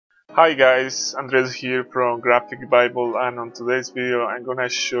Hi guys, Andres here from Graphic Bible, and on today's video I'm gonna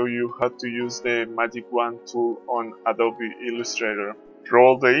show you how to use the Magic Wand tool on Adobe Illustrator.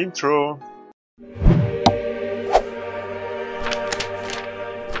 Roll the intro!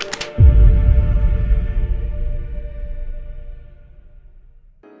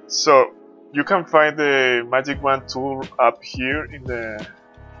 So, you can find the Magic Wand tool up here in the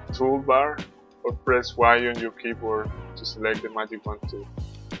toolbar, or press Y on your keyboard to select the Magic Wand tool.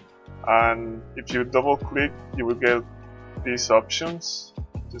 And if you double click, you will get these options.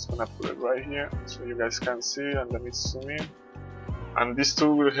 I'm just gonna put it right here so you guys can see, and let me zoom in. And this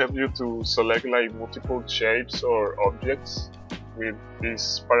tool will help you to select like multiple shapes or objects with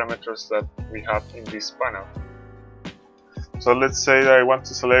these parameters that we have in this panel. So let's say that I want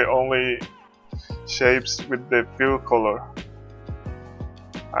to select only shapes with the fill color,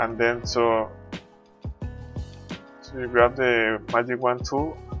 and then so you grab the Magic Wand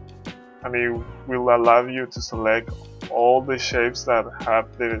tool, and it will allow you to select all the shapes that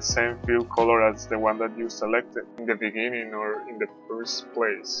have the same fill color as the one that you selected in the beginning or in the first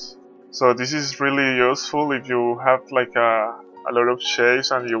place. So this is really useful if you have like a lot of shapes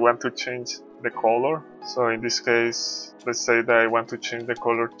and you want to change the color. So in this case, let's say that I want to change the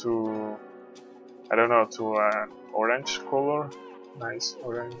color to, I don't know, to an orange color. Nice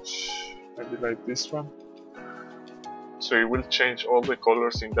orange, maybe like this one. So it will change all the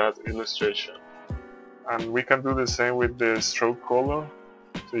colors in that illustration. And we can do the same with the stroke color.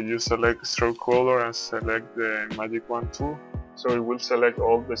 So you select stroke color and select the Magic Wand tool. So it will select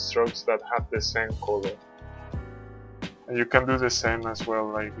all the strokes that have the same color. And you can do the same as well,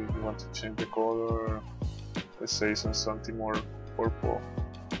 like if you want to change the color, let's say something more purple.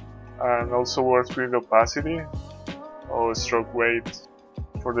 And also works with opacity or stroke weight.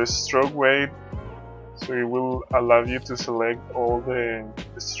 For the stroke weight, so it will allow you to select all the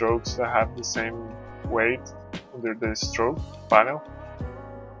strokes that have the same weight under the stroke panel.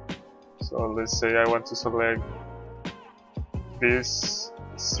 So let's say I want to select this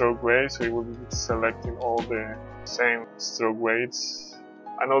stroke weight, so it will be selecting all the same stroke weights.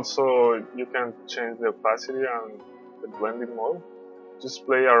 And also you can change the opacity and the blending mode. Just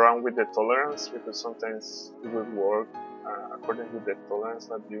play around with the tolerance, because sometimes it will work according to the tolerance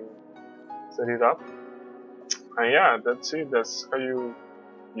that you set it up. And yeah, that's it. That's how you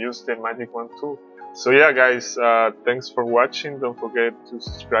use the Magic Wand tool. So yeah guys, thanks for watching. Don't forget to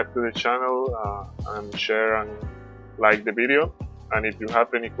subscribe to the channel and share and like the video. And if you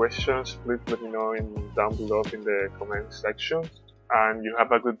have any questions, please let me know down below in the comment section. And you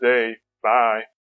have a good day. Bye.